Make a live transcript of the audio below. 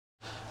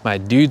my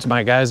dudes,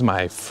 my guys,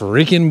 my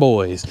freaking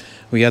boys.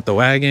 We got the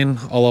wagon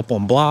all up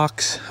on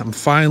blocks. I'm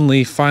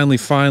finally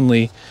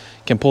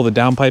can pull the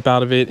downpipe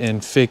out of it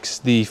and fix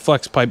the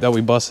flex pipe that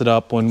we busted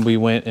up when we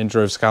went and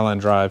drove Skyline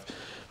Drive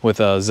with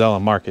Zell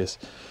and Marcus.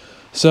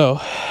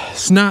 So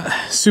it's not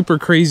super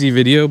crazy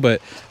video,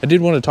 but I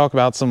did want to talk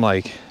about some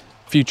like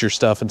future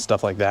stuff and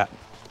stuff like that.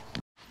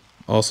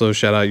 Also,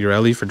 shout out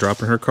Ureli for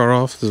dropping her car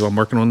off. This is what I'm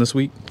working on this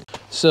week.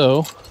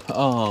 So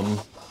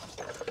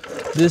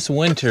this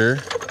winter,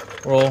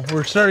 well,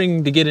 we're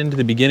starting to get into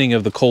the beginning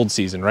of the cold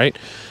season, right?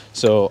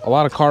 So a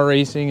lot of car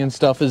racing and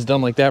stuff is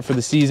done like that for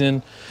the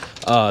season.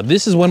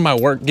 This is when my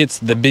work gets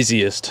the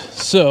busiest.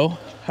 So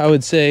I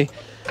would say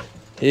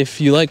if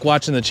you like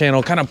watching the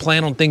channel, kind of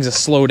plan on things to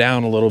slow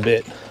down a little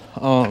bit.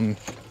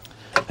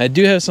 I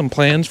do have some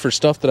plans for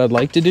stuff that I'd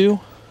like to do,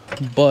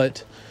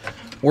 but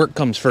work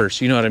comes first,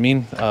 you know what I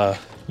mean?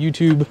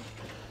 YouTube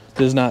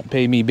does not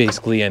pay me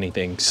basically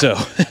anything, so,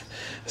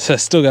 so I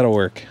still gotta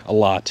work a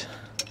lot.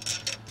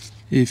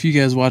 If you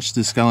guys watched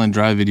the Skyline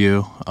Drive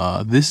video,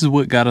 this is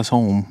what got us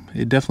home.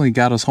 It definitely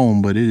got us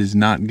home, but it is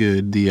not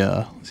good. The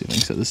let's see if I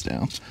can set this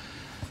down.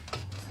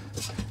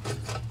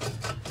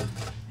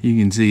 You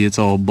can see it's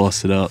all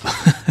busted up.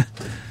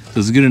 So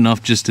it's good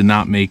enough just to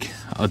not make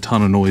a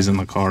ton of noise in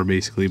the car,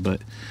 basically.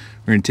 But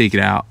we're gonna take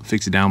it out,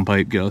 fix the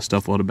downpipe, get all the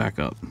stuff welded back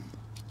up.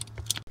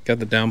 Got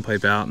the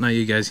downpipe out. Now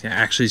you guys can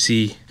actually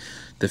see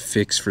the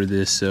fix for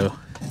this. So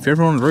if you're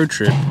ever on a road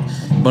trip,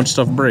 a bunch of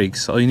stuff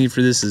breaks. All you need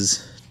for this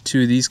is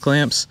 2 of these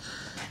clamps,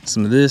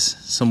 some of this,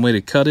 some way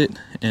to cut it,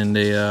 and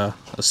a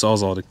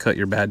sawzall to cut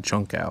your bad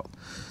chunk out.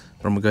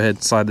 But I'm gonna go ahead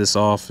and slide this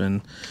off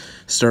and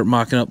start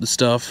mocking up the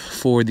stuff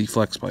for the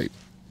flex pipe.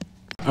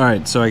 All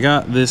right, so I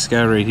got this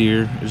guy right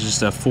here. It's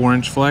just a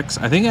 4-inch flex.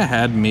 I think I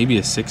had maybe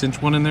a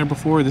 6-inch one in there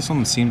before. This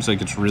one seems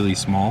like it's really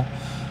small.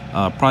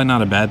 Probably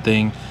not a bad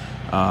thing.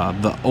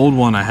 The old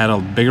one, I had a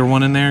bigger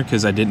one in there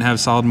because I didn't have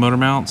solid motor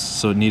mounts,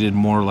 so it needed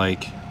more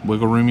like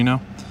wiggle room, you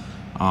know.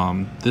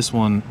 This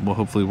one will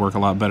hopefully work a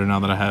lot better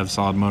now that I have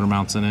solid motor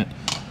mounts in it.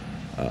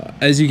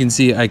 As you can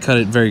see, I cut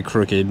it very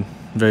crooked,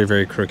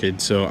 very crooked.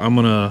 So I'm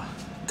gonna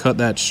cut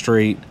that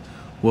straight,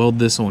 weld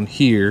this on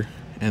here,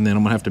 and then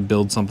I'm gonna have to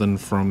build something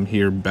from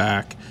here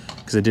back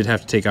because I did have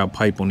to take out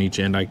pipe on each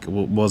end. I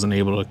wasn't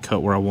able to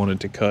cut where I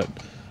wanted to cut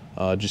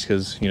just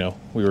because, you know,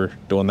 we were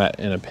doing that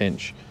in a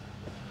pinch.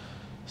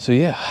 So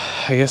yeah,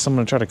 I guess I'm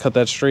gonna try to cut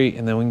that straight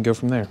and then we can go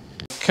from there.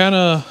 Kind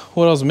of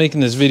what I was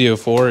making this video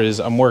for is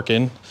I'm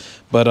working,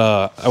 but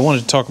I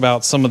wanted to talk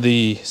about some of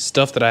the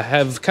stuff that I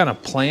have kind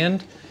of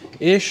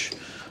planned-ish.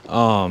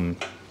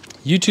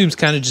 YouTube's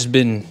kind of just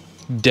been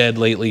dead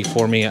lately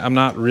for me. I'm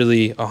not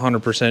really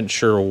 100%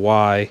 sure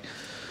why,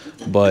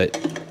 but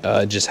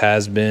it just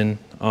has been.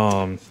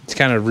 It's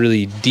kind of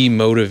really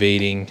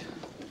demotivating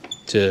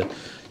to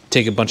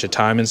take a bunch of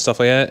time and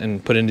stuff like that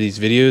and put into these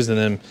videos and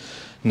then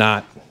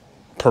not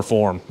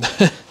perform.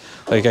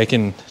 Like I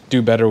can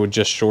do better with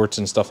just shorts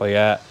and stuff like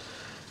that.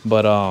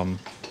 But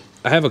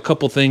I have a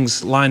couple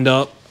things lined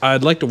up.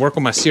 I'd like to work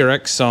on my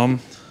CRX some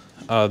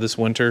this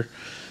winter.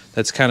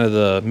 That's kind of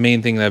the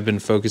main thing that I've been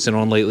focusing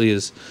on lately,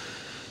 is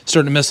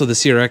starting to mess with the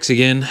CRX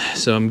again.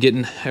 So I'm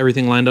getting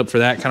everything lined up for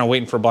that, kind of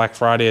waiting for Black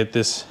Friday at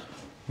this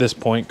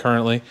point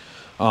currently.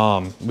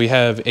 We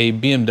have a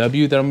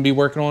BMW that I'm gonna be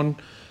working on.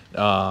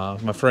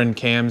 My friend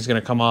Cam's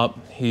gonna come up.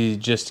 He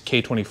just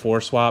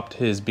K24 swapped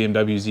his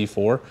BMW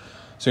Z4.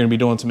 So we're gonna be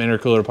doing some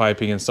intercooler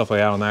piping and stuff like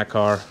that on that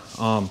car.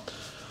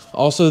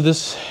 Also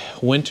this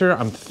winter,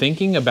 I'm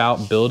thinking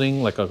about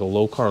building like a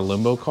low car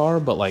limbo car,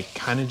 but like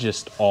kind of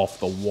just off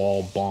the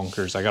wall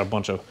bonkers. I got a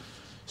bunch of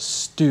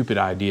stupid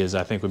ideas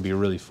I think would be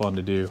really fun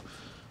to do.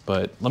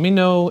 But let me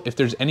know if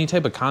there's any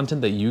type of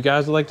content that you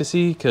guys would like to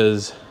see,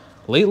 because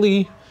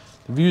lately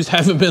the views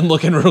haven't been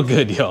looking real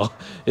good, y'all.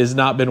 It's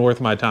not been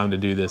worth my time to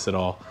do this at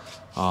all.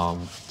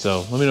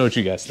 So let me know what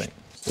you guys think.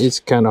 It's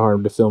kind of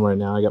hard to film right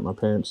now. I got my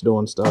parents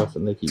doing stuff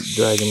and they keep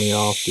dragging me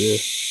off to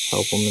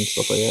help them and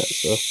stuff like that.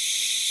 So,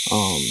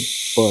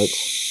 but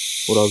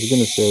what I was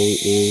gonna say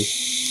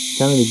is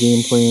kind of the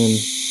game plan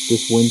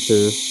this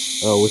winter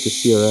with the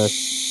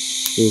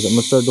CRX is I'm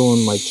gonna start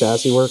doing like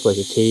chassis work, like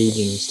a cage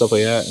and stuff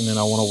like that, and then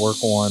I want to work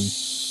on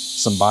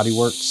some body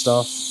work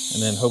stuff,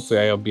 and then hopefully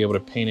I'll be able to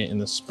paint it in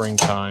the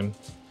springtime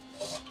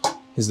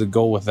is the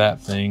goal with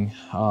that thing.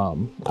 I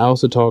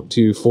also talked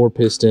to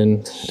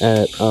 4Piston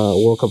at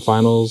World Cup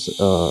Finals,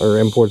 or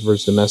Imports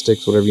versus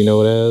Domestics, whatever you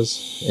know it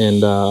as,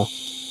 and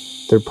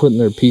they're putting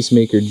their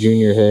Peacemaker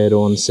Junior head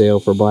on sale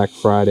for Black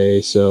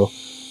Friday, so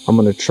I'm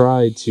gonna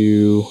try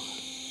to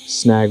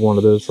snag one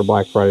of those for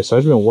Black Friday. So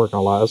I've been working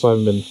a lot. That's why I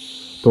haven't been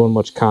doing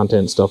much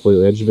content stuff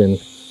lately. I've just been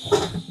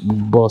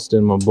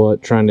busting my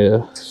butt trying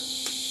to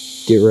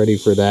get ready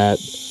for that.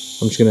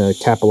 I'm just gonna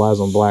capitalize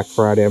on Black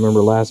Friday. I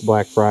remember last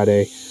Black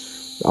Friday,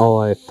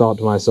 all I thought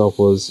to myself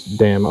was,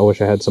 damn, I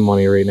wish I had some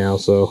money right now.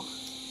 So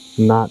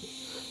not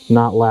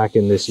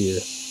lacking this year,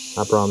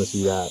 I promise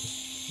you that.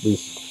 At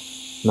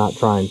least not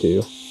trying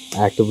to,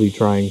 actively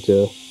trying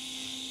to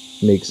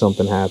make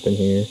something happen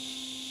here.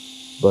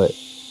 But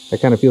I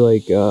kind of feel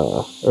like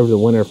over the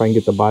winter, if I can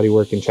get the body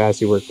work and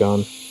chassis work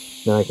done,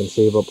 then I can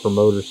save up for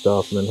motor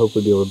stuff and then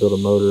hopefully be able to build a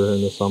motor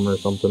in the summer or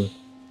something.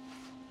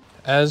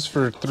 As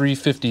for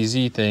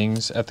 350Z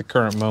things at the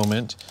current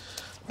moment,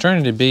 I'm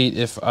trying to debate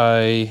if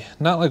I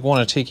not like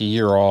want to take a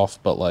year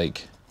off, but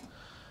like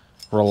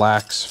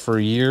relax for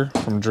a year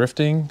from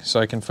drifting so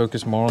I can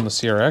focus more on the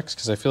CRX,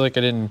 because I feel like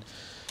I didn't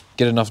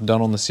get enough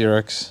done on the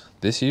CRX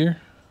this year.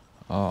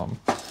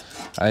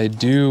 I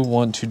do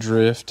want to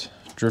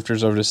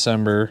drifters over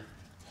December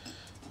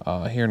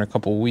here in a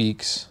couple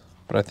weeks,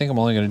 but I think I'm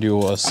only going to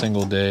do a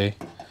single day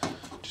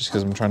just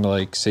because I'm trying to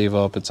like save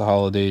up. It's the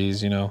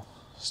holidays, you know,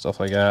 stuff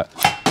like that.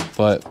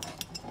 But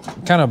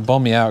it kind of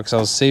bummed me out because I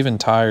was saving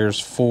tires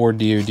for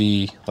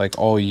DOD like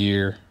all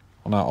year.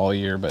 Well, not all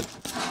year, but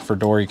for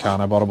DoryCon,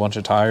 I bought a bunch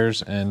of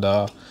tires, and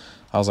I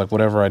was like,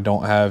 whatever I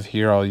don't have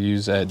here, I'll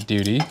use at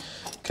DOD,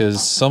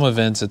 because some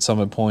events at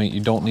Summit Point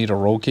you don't need a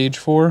roll cage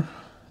for.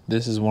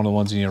 This is one of the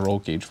ones you need a roll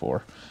cage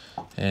for,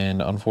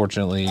 and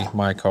unfortunately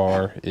my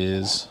car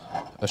is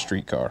a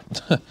street car.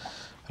 I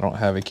don't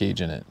have a cage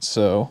in it,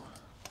 so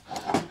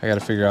I got to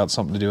figure out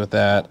something to do with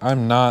that.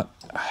 I'm not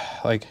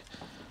like,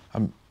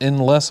 I'm in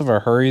less of a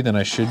hurry than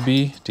I should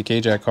be to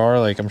cage that car.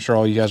 Like, I'm sure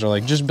all you guys are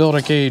like, just build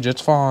a cage,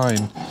 it's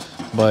fine.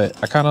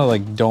 But I kind of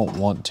like don't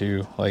want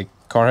to. Like,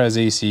 car has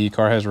AC,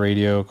 car has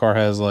radio, car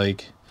has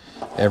like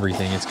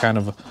everything. It's kind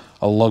of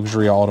a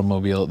luxury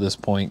automobile at this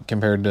point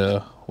compared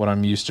to what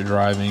I'm used to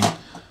driving.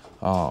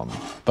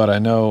 But I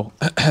know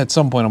at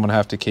some point I'm gonna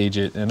have to cage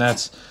it, and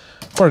that's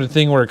part of the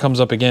thing where it comes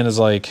up again is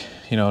like,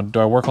 you know, do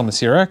I work on the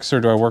CRX or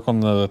do I work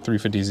on the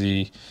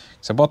 350Z?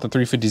 Because I bought the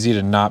 350Z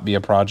to not be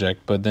a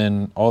project, but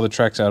then all the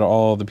tracks out of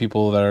all the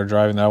people that are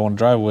driving that I want to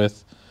drive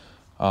with,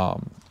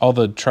 all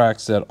the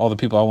tracks that all the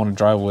people I want to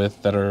drive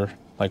with that are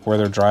like where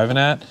they're driving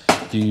at,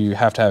 you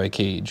have to have a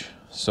cage.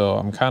 So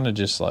I'm kind of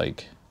just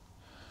like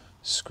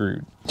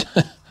screwed.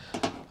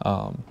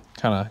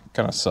 Kind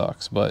of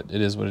sucks, but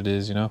it is what it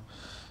is, you know.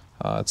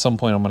 At some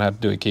point I'm gonna have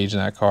to do a cage in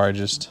that car. I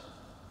just,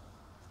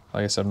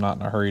 like I said, I'm not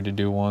in a hurry to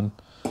do one.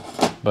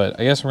 But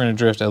I guess we're gonna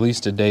drift at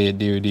least a day at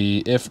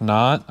DOD. If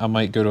not, I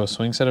might go to a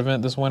swing set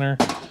event this winter.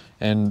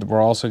 And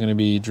we're also gonna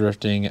be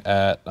drifting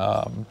at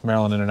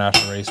Maryland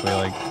International Raceway,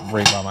 like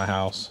right by my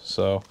house.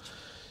 So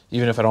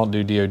even if I don't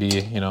do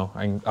DOD, you know,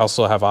 I'll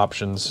still have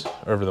options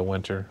over the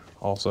winter.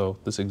 Also,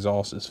 this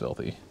exhaust is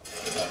filthy.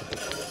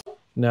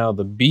 Now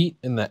the Beat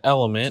and the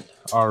Element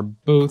are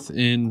both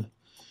in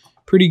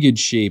pretty good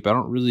shape.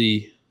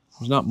 There's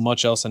not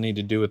much else I need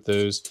to do with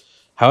those.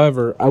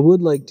 However, I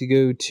would like to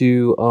go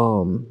to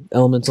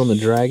Elements on the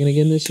Dragon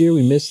again this year.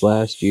 We missed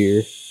last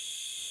year.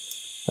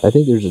 I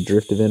think there's a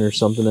drift event or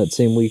something that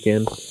same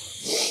weekend.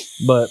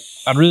 But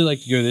I'd really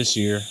like to go this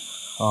year.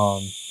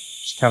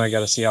 Just kind of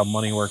got to see how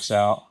money works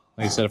out.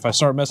 Like I said, if I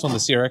start messing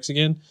with the CRX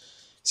again,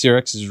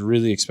 CRX is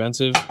really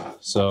expensive.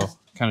 So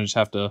kind of just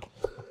have to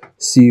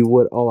see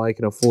what all I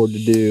can afford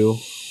to do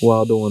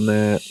while doing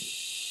that.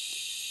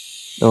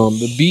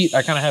 The Beat,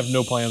 I kind of have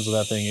no plans with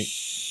that thing.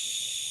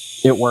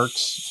 It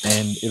works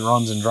and it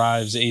runs and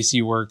drives. The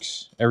AC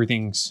works.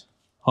 Everything's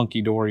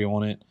hunky-dory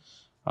on it.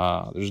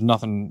 There's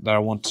nothing that I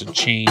want to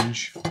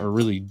change or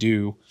really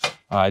do.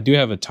 I do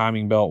have a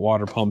timing belt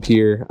water pump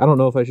here. I don't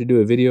know if I should do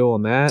a video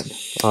on that.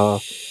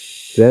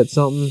 If that's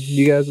something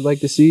you guys would like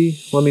to see,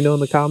 let me know in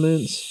the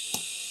comments.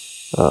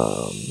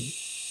 Other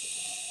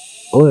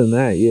than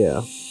that,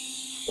 yeah.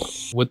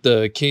 With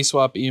the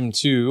K-Swap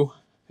EM2,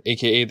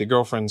 aka the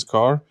girlfriend's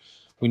car,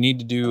 we need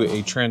to do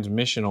a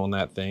transmission on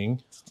that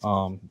thing.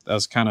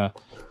 That's kind of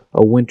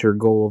a winter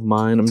goal of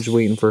mine. I'm just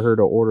waiting for her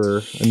to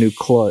order a new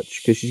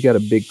clutch because she's got a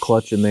big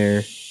clutch in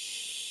there.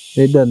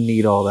 It doesn't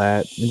need all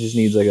that. It just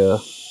needs like a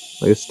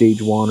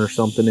stage 1 or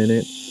something in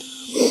it.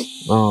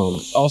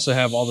 Also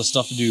have all the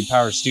stuff to do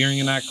power steering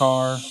in that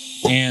car,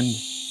 and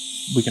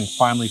we can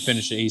finally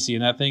finish the AC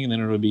in that thing, and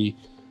then it'll be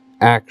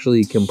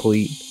actually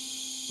complete.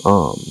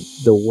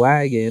 The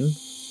wagon,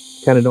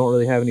 kind of don't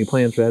really have any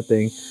plans for that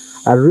thing.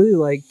 I'd really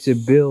like to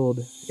build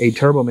a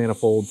turbo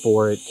manifold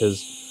for it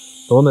because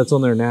the one that's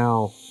on there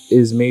now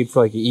is made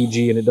for like an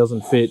EG and it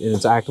doesn't fit and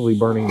it's actively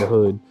burning the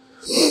hood.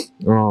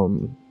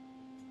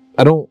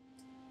 I don't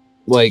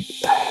like,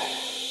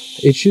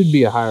 it should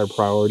be a higher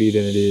priority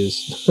than it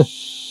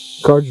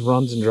is. Car just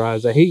runs and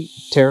drives. I hate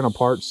tearing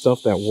apart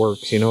stuff that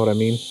works, you know what I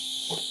mean?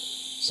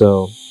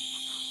 So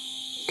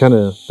kind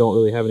of don't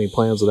really have any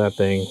plans with that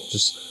thing.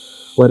 Just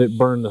let it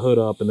burn the hood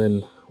up, and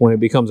then when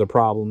it becomes a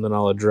problem, then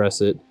I'll address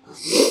it.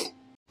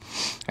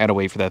 I gotta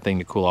wait for that thing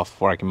to cool off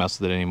before I can mess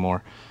with it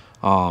anymore.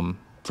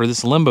 For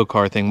this limbo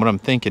car thing, what I'm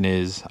thinking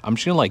is I'm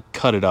just gonna like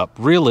cut it up.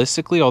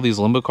 Realistically, all these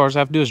limbo cars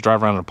have to do is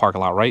drive around in a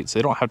parking lot, right? So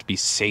they don't have to be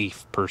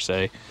safe per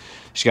se.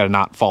 Just gotta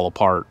not fall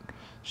apart,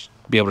 just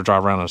be able to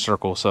drive around in a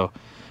circle. So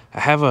I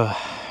have a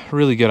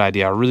really good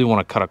idea. I really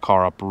want to cut a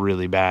car up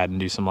really bad and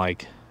do some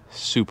like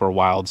super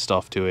wild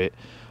stuff to it.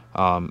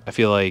 I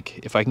feel like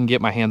if I can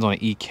get my hands on an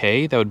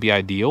EK, that would be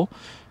ideal,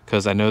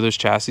 because I know those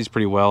chassis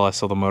pretty well. I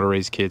sell the motor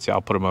race kits. So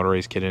I'll put a motor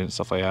race kit in and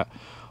stuff like that.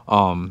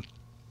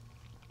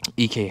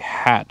 EK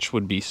hatch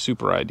would be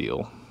super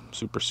ideal,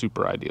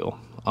 super ideal.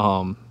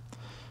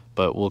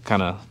 But we'll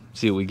kind of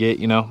see what we get,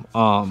 you know.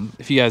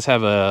 If you guys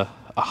have a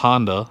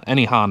Honda,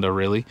 any Honda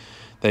really,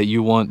 that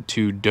you want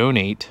to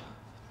donate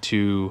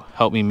to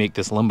help me make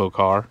this limbo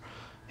car,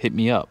 hit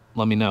me up,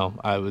 let me know.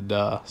 I would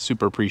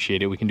super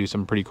appreciate it. We can do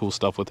some pretty cool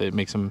stuff with it,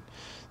 make some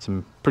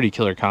pretty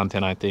killer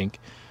content, I think.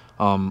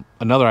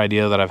 Another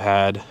idea that I've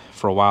had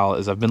for a while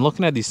is I've been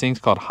looking at these things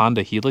called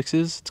Honda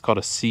Helixes. It's called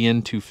a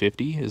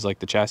CN250 is like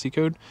the chassis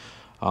code.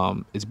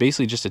 It's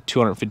basically just a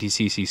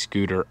 250cc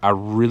scooter. I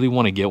really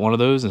want to get one of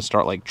those and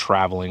start like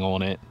traveling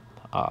on it.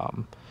 I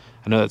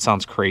know that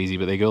sounds crazy,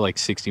 but they go like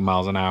 60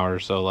 miles an hour,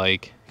 so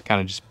like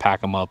kind of just pack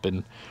them up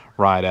and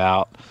ride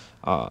out.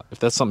 If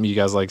that's something you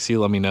guys like to see,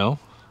 let me know.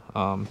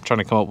 Trying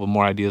to come up with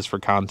more ideas for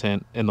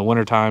content. In the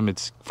wintertime,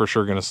 it's for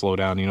sure going to slow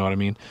down, you know what I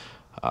mean?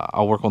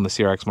 I'll work on the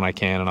CRX when I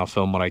can, and I'll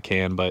film what I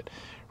can, but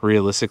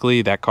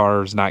realistically, that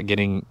car is not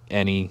getting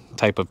any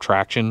type of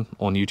traction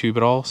on YouTube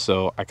at all,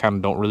 so I kind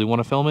of don't really want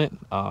to film it.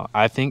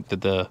 I think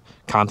that the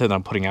content that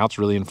I'm putting out is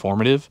really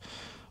informative,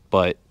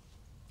 but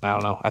I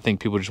don't know. I think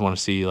people just want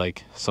to see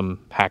like some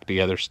hacked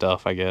together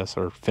stuff, I guess,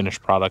 or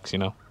finished products, you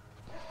know?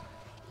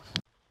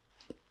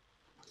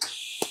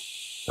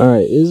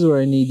 Alright, this is where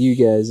I need you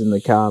guys in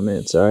the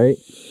comments, alright?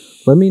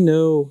 Let me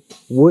know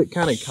what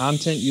kind of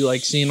content you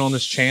like seeing on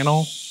this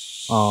channel,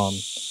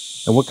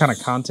 and what kind of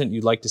content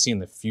you'd like to see in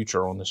the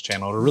future on this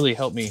channel. It'll really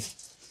help me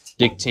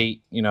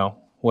dictate, you know,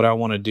 what I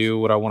want to do,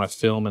 what I want to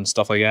film and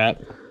stuff like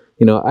that.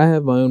 You know, I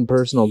have my own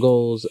personal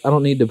goals. I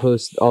don't need to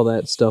post all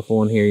that stuff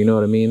on here, you know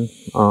what I mean?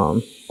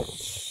 I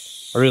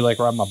really like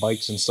riding my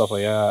bikes and stuff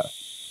like that,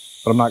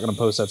 but I'm not going to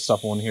post that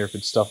stuff on here if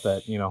it's stuff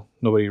that, you know,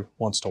 nobody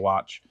wants to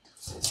watch.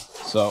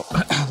 So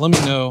let me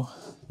know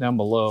down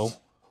below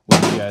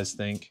what you guys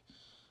think.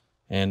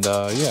 And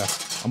yeah,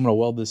 I'm gonna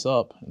weld this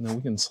up and then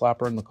we can slap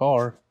her in the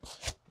car.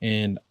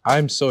 And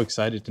I'm so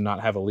excited to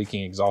not have a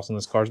leaking exhaust on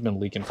this car. It's been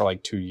leaking for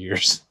like 2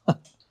 years.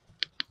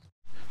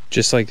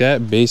 Just like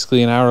that,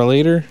 basically an hour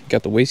later,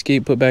 got the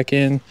wastegate put back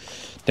in,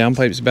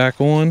 downpipe's back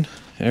on,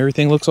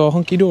 everything looks all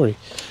hunky-dory.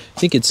 I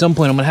think at some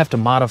point I'm gonna have to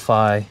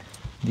modify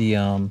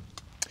the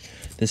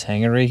this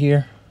hanger right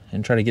here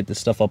and try to get this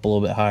stuff up a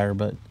little bit higher,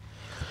 but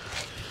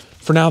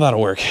for now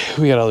that'll work.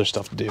 We got other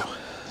stuff to do.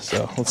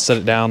 So let's set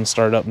it down,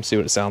 start it up, and see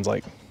what it sounds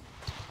like.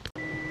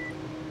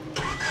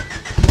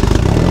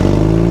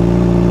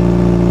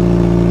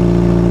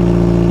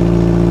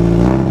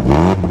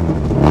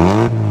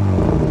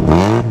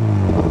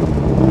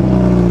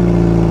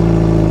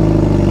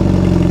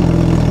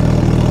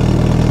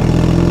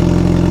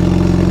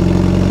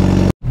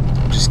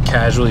 Just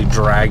casually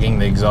dragging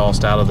the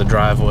exhaust out of the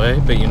driveway,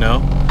 but you know,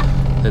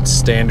 that's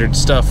standard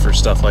stuff for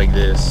stuff like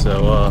this.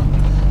 So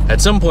at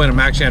some point, I'm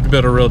actually going to have to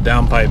build a real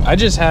downpipe. I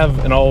just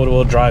have an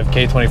all-wheel drive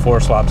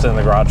K24 swaps in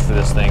the garage for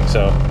this thing,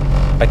 so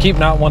I keep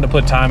not wanting to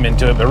put time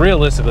into it, but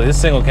realistically, this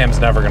single cam is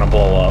never going to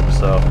blow up,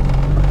 so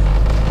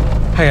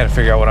I got to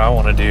figure out what I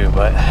want to do,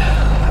 but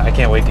I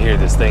can't wait to hear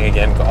this thing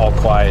again, all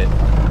quiet.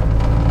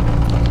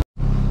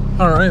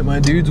 All right, my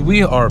dudes,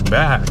 we are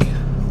back.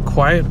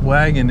 Quiet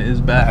Wagon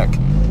is back,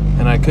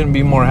 and I couldn't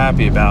be more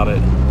happy about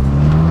it.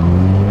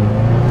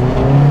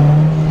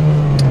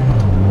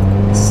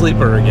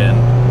 Sleeper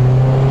again.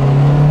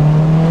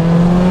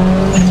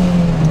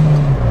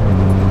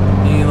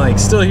 Like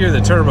still hear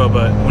the turbo,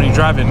 but when you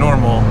drive it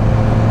normal,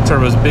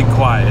 turbo's big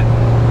quiet,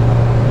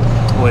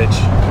 which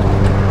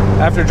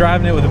after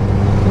driving it with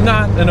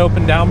not an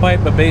open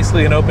downpipe, but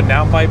basically an open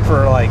downpipe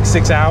for like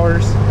 6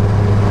 hours,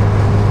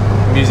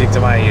 music to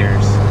my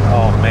ears.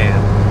 Oh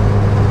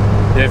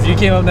man, if you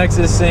came up next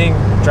to this thing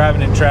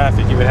driving in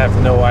traffic, you would have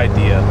no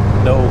idea,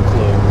 no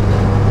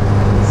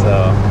clue.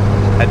 So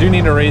I do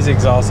need to raise the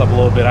exhaust up a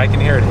little bit. I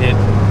can hear it hit.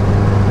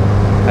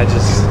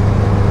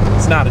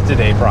 It's not a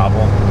today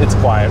problem. It's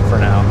quiet for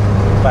now.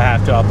 If I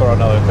have to, I'll throw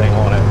another thing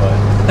on it,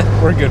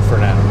 but we're good for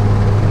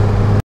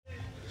now.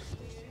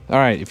 All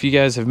right, if you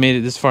guys have made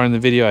it this far in the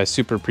video, I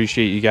super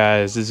appreciate you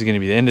guys. This is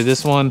gonna be the end of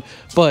this one,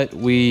 but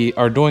we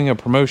are doing a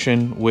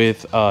promotion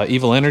with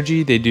Evil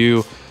Energy. They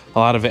do a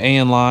lot of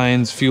AN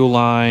lines, fuel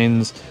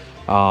lines.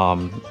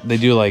 They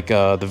do like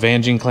the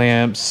Vanging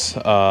clamps,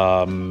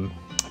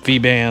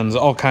 V-bands,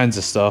 all kinds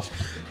of stuff.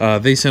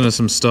 They sent us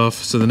some stuff,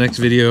 so the next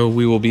video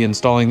we will be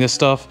installing this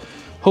stuff,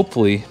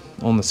 hopefully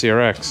on the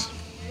CRX.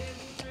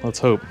 Let's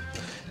hope.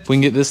 If we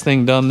can get this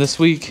thing done this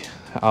week,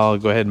 I'll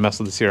go ahead and mess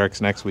with the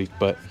CRX next week.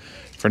 But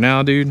for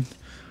now, dude,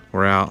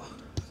 we're out.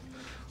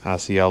 I'll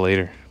see y'all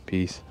later.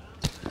 Peace.